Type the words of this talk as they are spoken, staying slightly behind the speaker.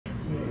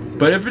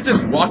But if it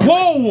just walks.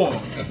 Whoa!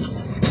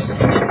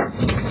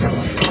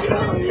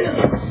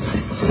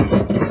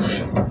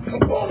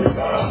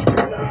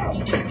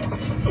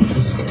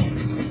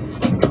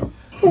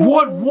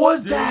 What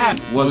was that?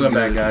 Welcome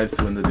back, guys,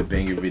 to another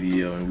banger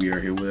video, and we are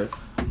here with.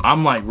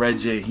 I'm like Red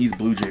J. He's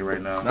Blue J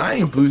right now. I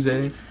ain't Blue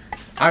J.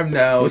 I'm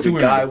now the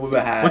guy with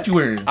a hat. What you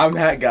wearing? I'm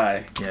hat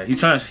guy. Yeah, he's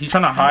trying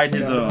to hide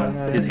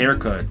his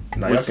haircut.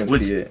 Nah, y'all can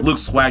see it.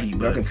 Looks swaggy,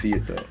 but Y'all can see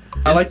it though.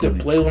 I like to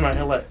play with my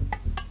hair like.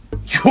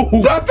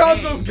 Yo, that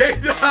sounds so gay.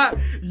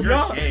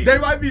 Yo, gay. they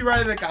might be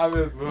right in the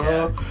comments, bro.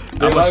 Yeah.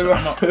 I'm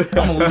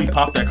gonna let me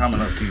pop that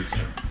comment up too.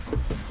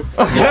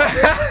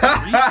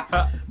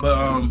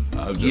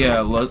 But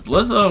yeah, let's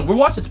we're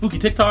watching spooky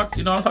TikToks,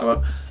 you know what I'm talking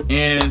about,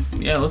 and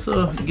yeah, let's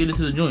get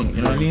into the joint.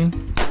 You know what I mean?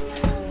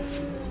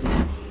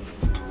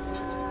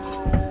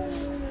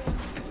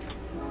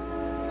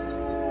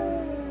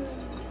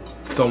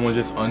 Someone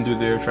just under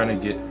there trying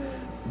to get.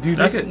 Dude,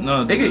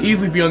 they could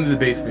easily be under the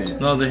basement.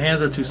 No, the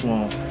hands are too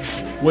small.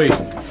 Wait,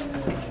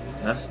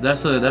 that's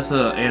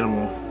a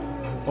animal.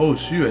 Oh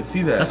shoot, I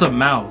see that. That's a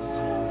mouth.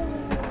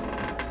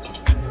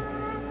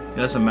 Yeah,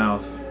 that's a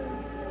mouth.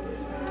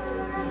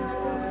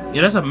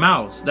 Yeah, that's a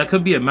mouse. That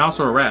could be a mouse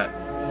or a rat.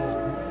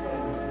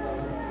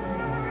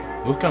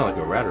 It was kind of like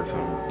a rat or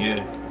something.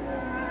 Yeah.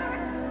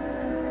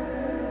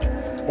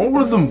 What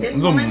was the This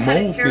woman had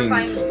a mole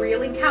terrifying things?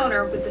 real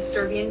encounter with the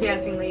Serbian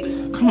dancing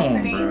lady. Come on,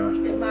 Her name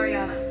bro. is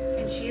Mariana,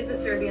 and she is a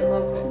Serbian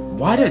local.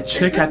 Why did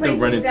chick This have took to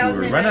place run in into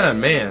her? Run out of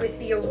 2019 man. With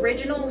the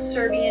original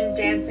Serbian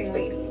dancing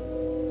lady.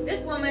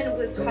 This woman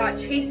was caught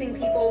chasing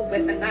people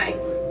with a knife.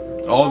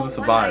 All of them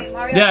survived.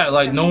 Yeah,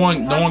 like no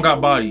one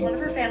got bodied. One of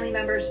her family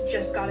members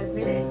just got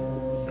admitted.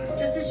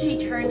 Just as she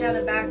turned down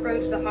a back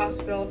road to the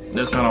hospital,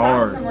 That's she kinda saw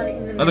hard. someone in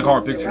the That's a middle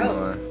hard of the picture.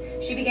 road.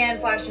 She began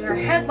flashing her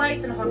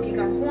headlights and honking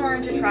her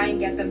horn to try and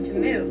get them to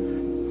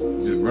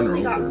move. Just She run her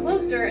slowly got over.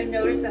 closer and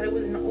noticed that it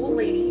was an old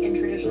lady in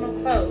traditional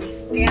clothes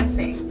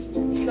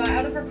dancing. She got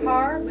out of her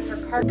car with her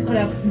car put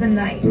up the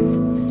knife.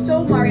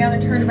 So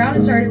Mariana turned around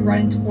and started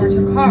running towards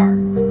her car,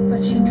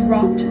 but she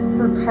dropped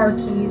her car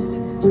keys.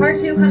 Part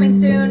 2 coming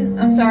soon.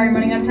 I'm sorry, I'm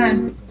running out of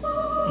time.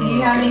 Do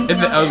you have anything It's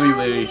an else? ugly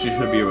lady. She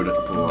should be able to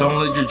pull off. Don't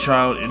let your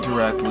child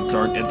interact with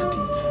dark entities.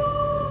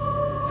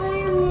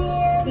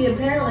 He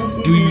apparently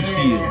sees Do you it.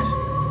 see it?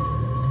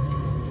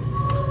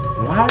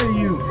 Why are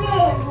you?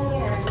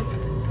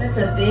 That's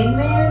a big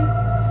man?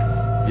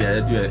 Yeah,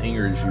 that dude had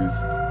anger issues.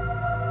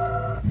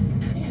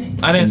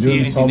 I didn't see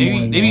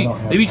anything.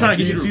 They be trying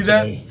to Did get you you. see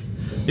that?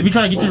 They be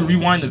trying to get you to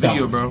rewind the Stop.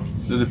 video, bro.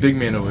 There's a big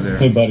man over there.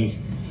 Hey, buddy.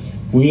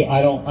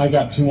 I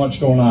got too much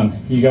going on.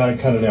 You gotta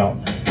cut it out.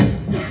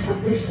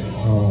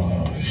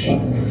 Oh, shit.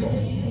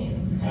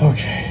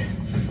 Okay.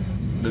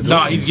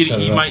 Nah, he's getting.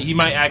 He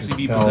might actually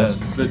be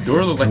possessed. The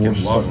door looked like it's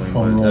wobbling,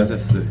 but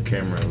that's just the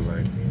camera.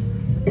 Like.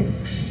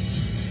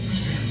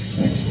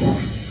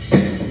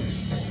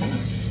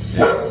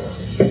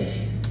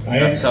 I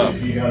That's asked tough.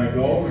 if you gotta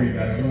go or you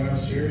gotta go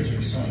downstairs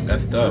or something.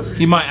 That's tough.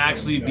 He might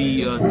actually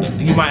be.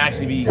 He might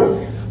actually be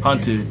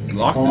hunted.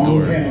 Lock the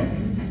door. Okay.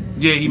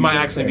 Yeah, he might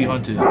actually be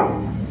hunted.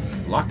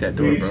 Lock that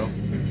door, bro.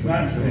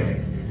 Not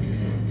today.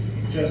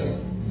 Just,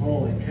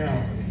 holy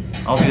cow.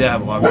 I don't see that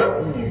have a lock.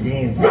 Oh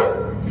my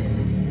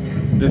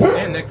God. Just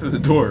stand next to the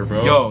door,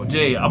 bro. Yo,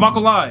 Jay, I'm not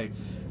gonna lie.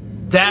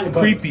 That's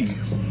creepy.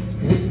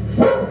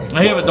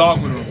 I have a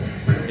dog with him.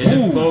 It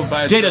just closed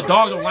by Jay, the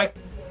dog don't like.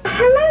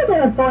 Hello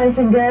there, boys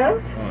and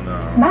girls. Oh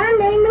no. My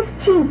name is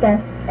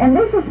Chica, and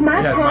this is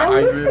my Yeah, pal, my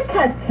eye Mr. drift.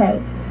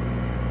 Cupcake.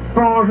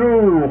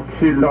 Bonjour,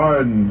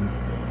 children.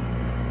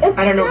 It's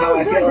I don't know how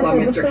I feel about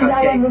wonderful Mr. to see y'all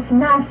on Cupcake. this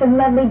nice and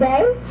lovely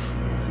day.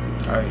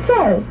 Alright.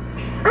 So,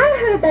 I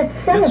heard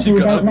that some Yes, of you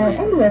Chica, don't know ugly.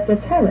 any of the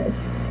colors.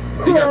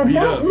 He got Well, beat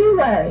don't up. you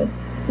worry.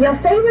 Your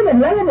favorite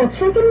and lovable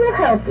chicken will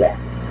help you.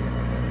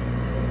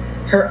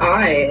 Her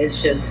eye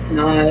is just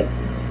not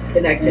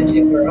connected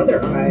to her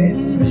other eye.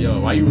 Yo,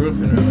 why you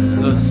roasting her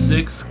like The that?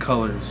 6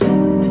 colors.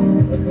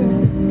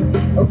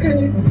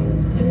 Okay.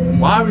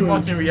 Why are we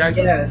watching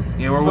reaction? Yes.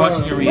 Yeah, we're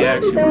watching a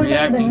reaction. We're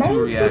reacting to a Six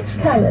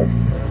reaction. colors,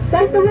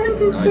 like the ones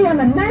you see on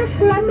a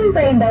nice lovely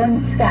rainbow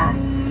in the sky.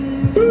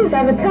 These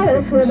are the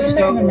colors we'll be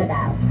So- learning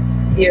about.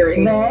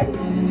 Eerie. Red,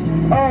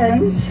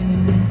 orange,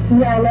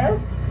 yellow,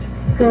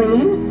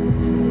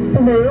 green,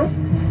 blue,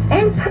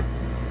 and purple.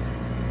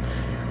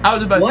 I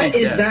was just about to What say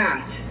is yes.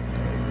 that?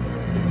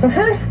 The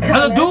first That's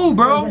color a dude,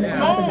 bro. we're Come gonna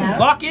talk on, about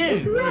lock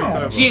is in.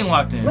 red. She ain't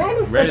locked in. Red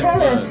is Red the is color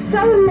blood. of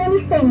so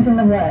many things in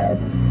the world.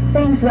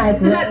 Things like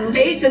What's that roses,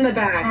 face in the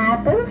back?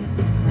 apples,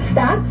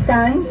 stop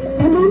signs,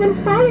 and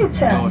even fire Oh,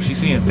 trucks. she's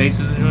seeing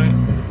faces in it.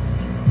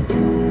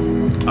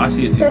 I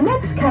see it The too.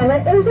 next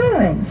color is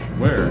orange.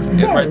 Where?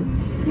 It's So,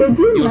 right. did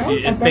you You'll know see it.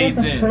 It that there's fades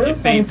a in. fruit It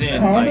fades that is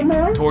in called like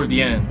orange? towards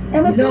the end.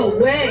 And it's No the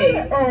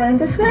way. color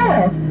orange as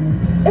well.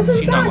 Isn't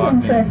She not that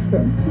locked in.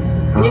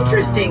 interesting?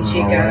 Interesting,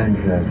 Chica.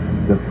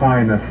 Oranges, the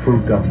finest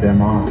fruit of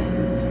them all.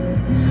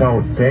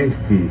 So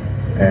tasty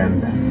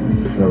and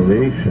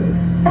delicious.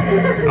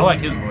 I like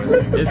his voice.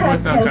 His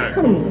voice sounds kind of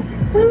cool.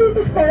 We need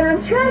to stay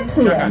on track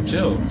Kind here. of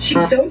chill.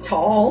 She's so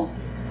tall.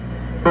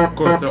 Of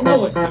course, they're all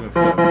like 7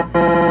 foot.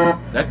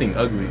 That thing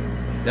ugly.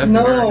 That's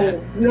No.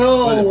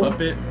 Was it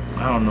puppet?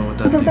 I don't know what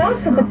that There's thing also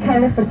is. the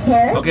color for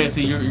carrots. Okay,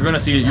 see, you're gonna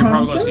see it. You're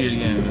probably gonna see it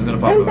again. It's gonna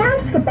pop And up.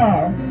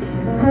 basketball.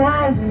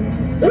 Why,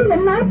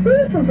 even my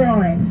beef is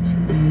orange.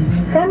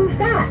 Fun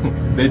fact.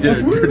 They did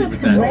it dirty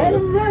with that. Red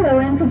and yellow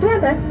and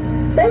together,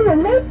 they will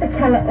make the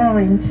color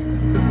orange.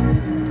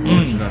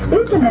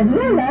 Speaking of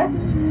yellow,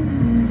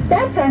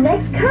 that's our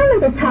next color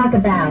to talk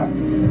about.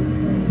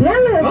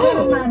 Yellow is one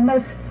of my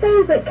most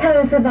favorite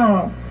colors of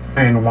all.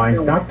 And why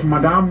is that,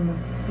 madame?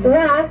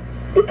 Why?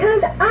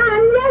 Because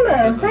I'm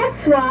yellow,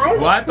 that's why.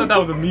 Well, I thought that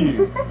was a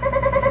meme.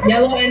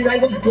 Yellow and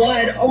red with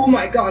blood. Oh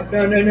my god.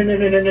 No.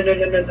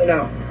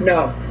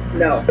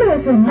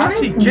 How'd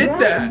she get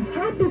that?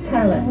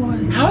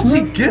 How'd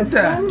she get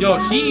that? Yo,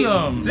 she's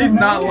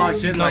not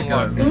locked in like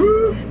that.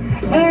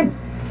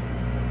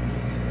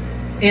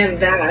 And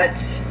that.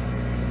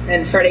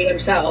 And Freddy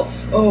himself.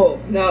 Oh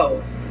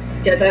no.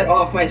 Get that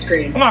off my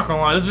screen. I'm not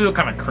gonna lie, this video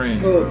kind of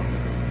cringe.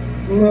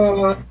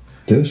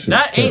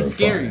 That ain't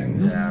scary.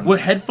 Yeah.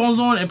 With headphones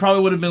on, it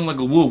probably would have been like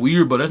a little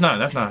weird, but that's not.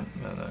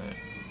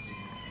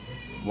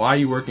 Why are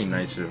you working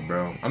night shift,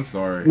 bro? I'm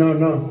sorry.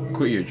 No.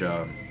 Quit your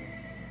job.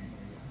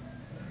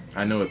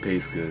 I know it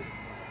pays good.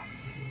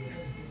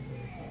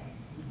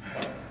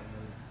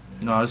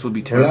 No, this would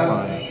be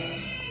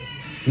terrifying.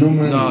 No,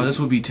 man. No, this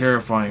would be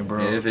terrifying,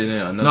 bro. Yeah, isn't it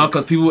another? No,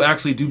 because people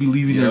actually do be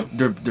leaving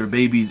their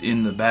babies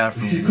in the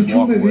bathrooms and just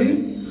walk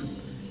away.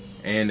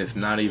 And it's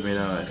not even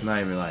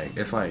like,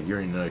 it's like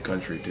you're in another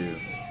country too.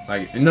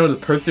 Like, the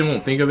person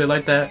won't think of it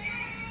like that,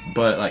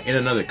 but like in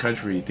another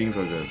country, things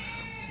are just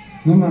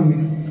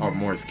are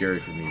more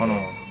scary for me. Hold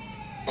on.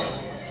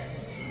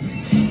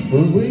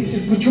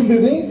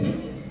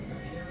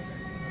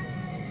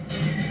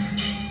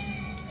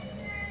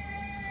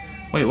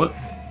 Wait, what?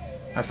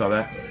 I saw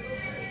that.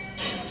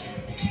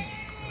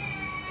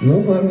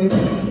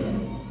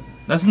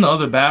 That's in the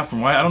other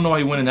bathroom. Why? I don't know why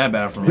he went in that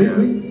bathroom. Yeah.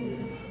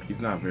 He's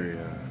not very.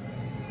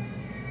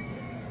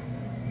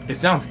 It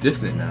sounds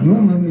distant now.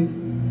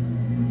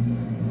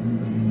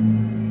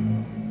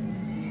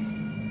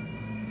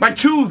 Like,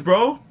 choose,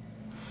 bro.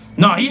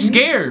 No, he's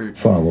scared.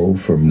 Follow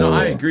for more. No,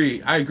 I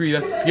agree.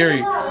 That's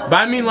scary. But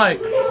I mean, like,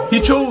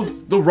 he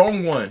chose the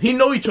wrong one. He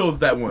chose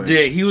that one.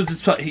 Yeah, he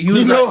was like,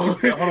 hold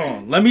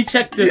on. Let me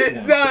check this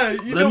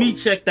one. Let me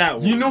check that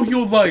one. He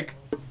was like,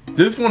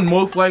 this one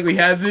most likely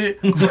has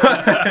it.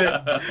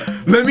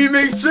 Let me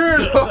make sure,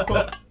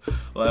 though.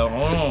 Like,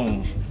 hold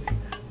on.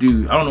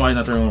 Dude, I don't know why he's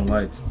not turning on the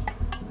lights.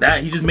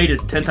 That, he just made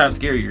it 10 times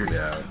scarier.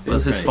 Yeah.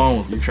 Plus his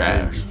phone's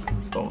trash. His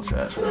phone's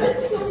trash. I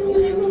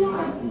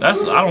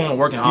don't want to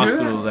work in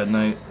hospitals at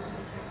night.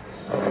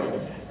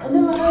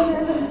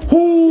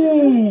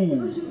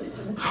 Ooh!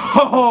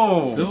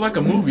 Oh! This is like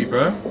a movie,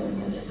 bro.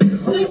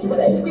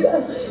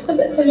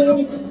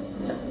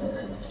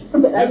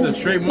 That's a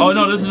straight movie. Oh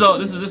no, this is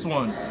this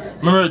one.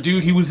 Remember the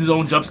dude? He was his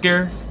own jump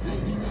scare.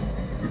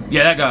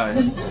 Yeah, that guy.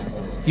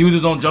 He was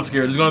his own jump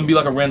scare. There's gonna be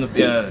like a random.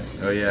 Yeah.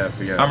 Oh yeah, I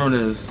forgot. I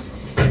remember this.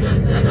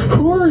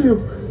 Who are you?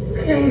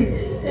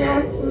 Please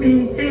let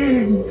me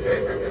in.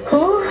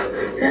 Who?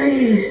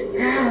 Please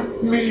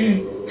help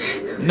me.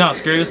 You know how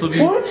scary this would be?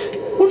 What?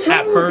 What's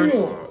At first.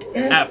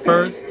 At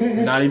first.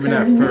 Not even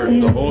at first.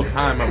 The whole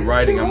time I'm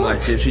writing, I'm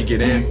like, did she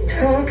get in?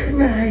 Talk to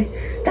my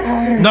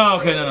daughter. No,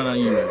 okay, no,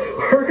 you.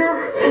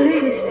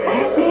 Please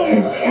let me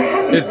in.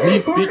 It's me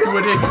speaking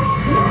with it.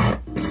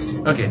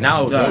 Okay,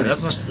 now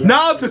it's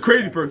now it's a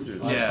crazy person.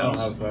 Yeah. I don't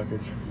have a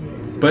package.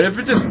 But if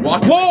it just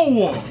walks.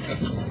 Whoa!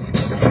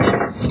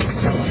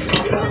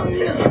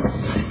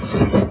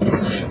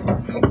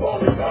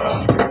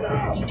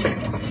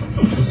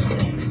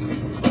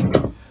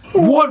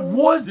 What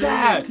was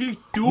that?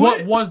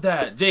 What was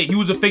that? Jay, he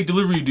was a fake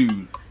delivery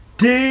dude.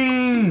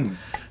 Dang!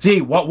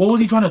 Jay, what was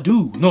he trying to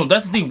do? No,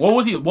 that's the thing. What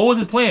was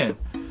his plan?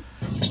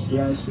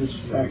 Yes, this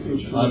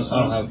package. I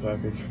don't have a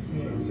package.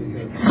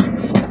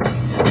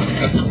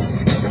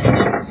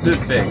 This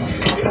thing.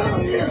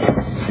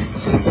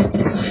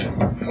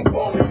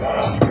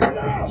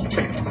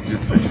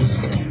 This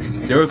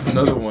thing. There was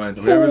another one.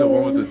 Remember the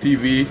one with the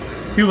TV?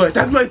 He was like,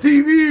 "That's my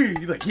TV."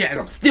 He's like, "Yeah, and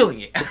I'm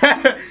stealing it."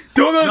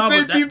 Don't know the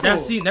same people.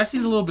 That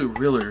seems a little bit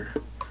realer.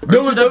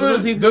 No,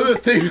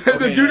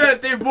 the dude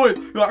had the same voice.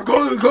 Like,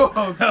 go.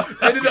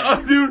 And then the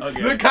other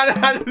dude kind of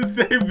had the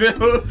same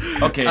build.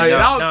 Okay,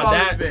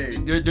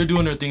 they're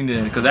doing their thing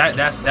then, because that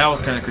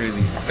was kind of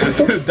crazy.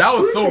 That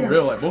was so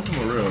real. Like, both of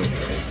them were real.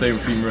 Same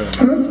seem real.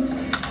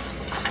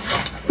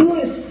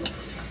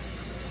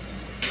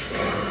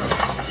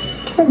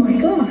 Oh my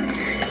god.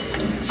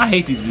 I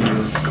hate these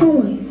videos.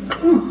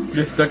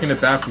 You're stuck in the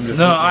bathroom.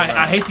 No,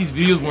 I hate these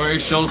videos where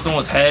it shows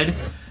someone's head.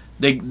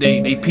 They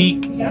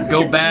peek,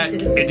 go back,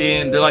 and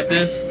then they're like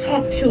this.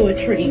 Talk to a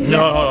tree.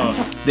 No,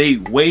 they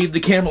wave the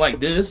camera like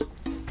this,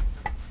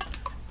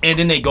 and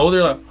then they go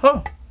there like,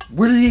 huh,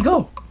 where did he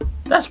go?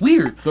 That's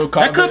weird. So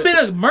that could have been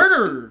a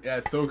murderer.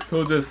 Yeah, so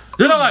just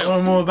they're not like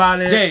more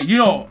about it. Jay,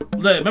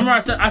 remember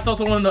I saw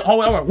someone in the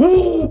hallway. I went,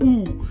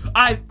 woo!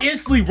 I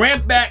instantly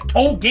ran back,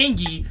 told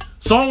Gangi,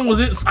 Someone was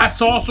in. I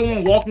saw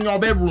someone walking in our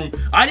bedroom.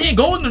 I didn't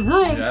go in the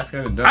room. Yeah, that's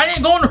kind of dumb. I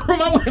didn't go in the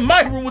room. I went in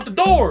my room with the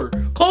door.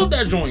 Close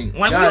that joint.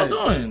 Like, guys, what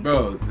y'all doing?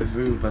 Bro, this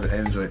is about to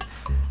end joint.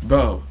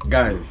 Bro,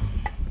 guys,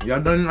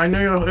 y'all done? I know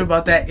y'all heard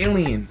about that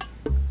alien,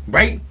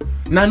 right?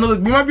 Now I know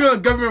we might be on a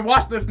government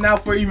watch list now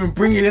for even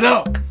bringing it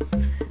up,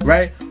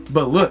 right?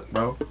 But look,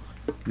 bro,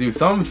 dude,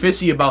 something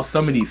fishy about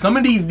some of these. Some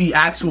of these be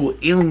actual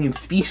alien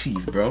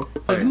species, bro.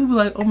 Like, people be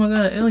like, oh my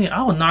god, alien.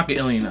 I would knock an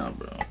alien out,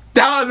 bro.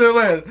 Down the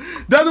land.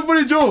 That's a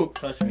funny joke.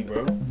 Touch me,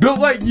 bro. Built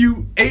like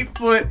you, 8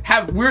 foot,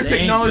 have weird They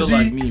technology.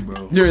 ain't built like me,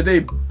 bro. Dude,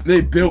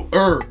 they built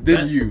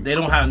than you. They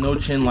don't have no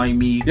chin like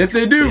me. Yes,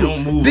 they do. They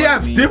don't move They like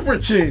have me.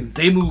 different chin.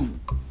 They move.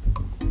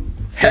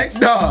 Heck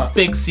nah.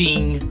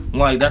 Fixing.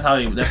 Like, that's how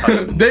they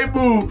move. They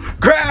move,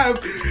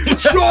 grab,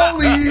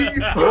 trolling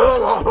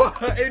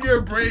in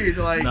your brain.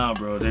 Like, Nah,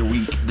 bro, they're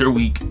weak. They're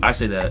weak. I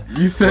say that.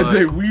 you said But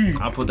they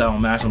weak. I put that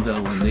on Mash. I'm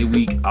telling you, when they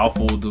weak, I'll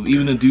fold them.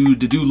 Even the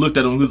dude looked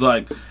at him. Who's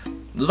like,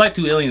 there's like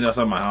 2 aliens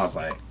outside my house.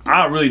 Like,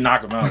 I'll really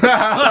knock them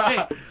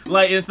out.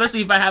 like,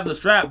 especially if I have the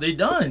strap, they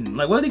done.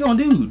 Like, what are they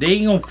gonna do? They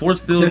ain't gonna force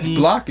fill Just me.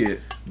 block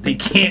it. They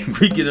can't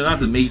freaking it out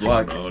the Matrix,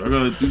 Block bro. They're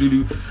gonna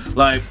do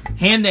like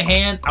hand to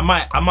hand. I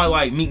might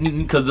like meet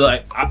because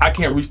like I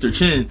can't reach their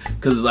chin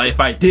because like if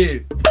I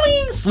did,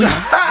 boing, sleep.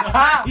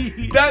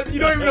 That you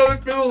don't even know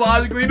if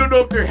physiologically. You don't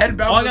know if their head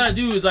bounces. All I gotta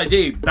do is like,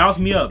 Jay, bounce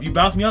me up. You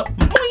bounce me up,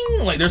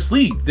 boing, like they're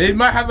asleep. They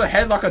might have a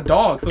head like a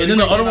dog. So And then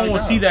the other one will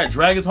see that,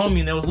 drag his homie,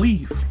 and they'll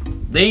leave.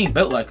 They ain't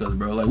built like us,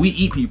 bro. Like, we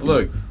eat people.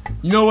 Look,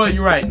 you know what?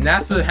 You're right.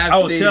 NASA has I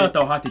will stated. tell it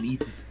though how to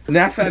eat it.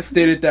 NASA has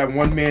stated that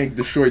one man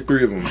destroyed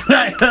 3 of them.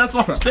 That's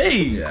what I'm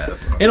saying. Yeah.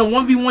 In a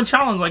 1v1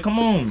 challenge, like, come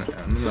on.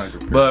 I'm not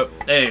gonna But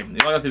hey,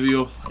 if y'all like the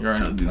video, you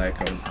already know what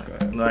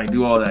to do. Like,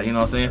 do all that, you know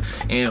what I'm saying?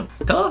 And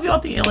tell us if y'all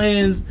think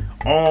aliens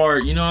are,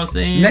 you know what I'm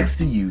saying? next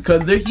to you,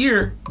 cause they're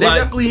here. They're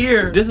Like, definitely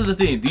here. This is the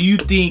thing. Do you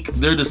think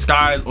they're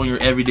disguised on your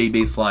everyday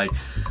base, like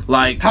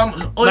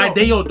How? Oh, like no.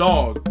 they your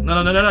dog?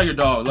 No, not your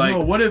dog. Like,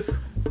 no, what if?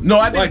 No,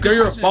 I think like they're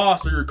your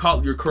boss or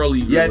your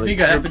curly. Yeah, I like, think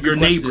that's a good your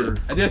question. neighbor.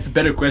 I think that's a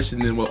better question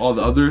than what all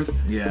the others.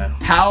 Yeah.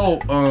 How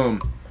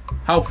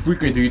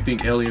frequent do you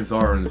think aliens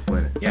are on this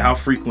planet? Yeah. How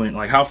frequent?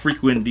 Like, how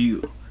frequent do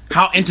you?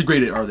 How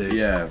integrated are they?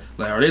 Yeah.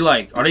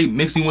 Like, are they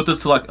mixing with us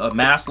to like a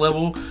mass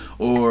level,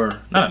 or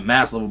not a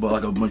mass level, but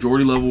like a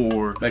majority level,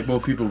 or Like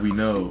most people we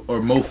know,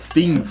 or most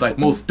things, like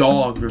most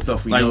dogs or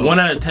stuff we like know. 1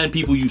 out of 10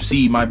 people you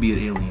see might be an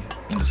alien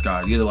in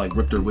disguise. You either like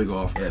rip their wig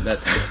off. Yeah,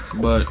 that's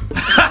But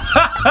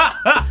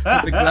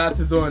with the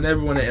glasses on,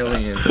 everyone an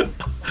alien.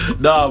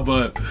 nah,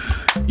 but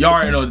y'all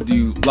already know what to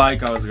do. Like,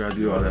 comment, subscribe,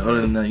 do all that.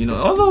 Other than that, you know,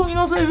 also, you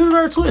know what I'm saying, visit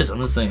our Twitch.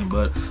 I'm just saying,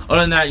 but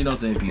other than that, you know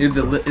what I'm saying, peace.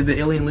 Is the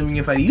alien living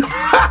inside you?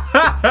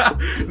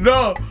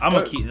 No.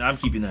 I'm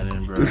keeping that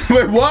in, bro.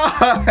 Wait, why?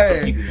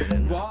 I'm keeping that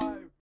in. Why?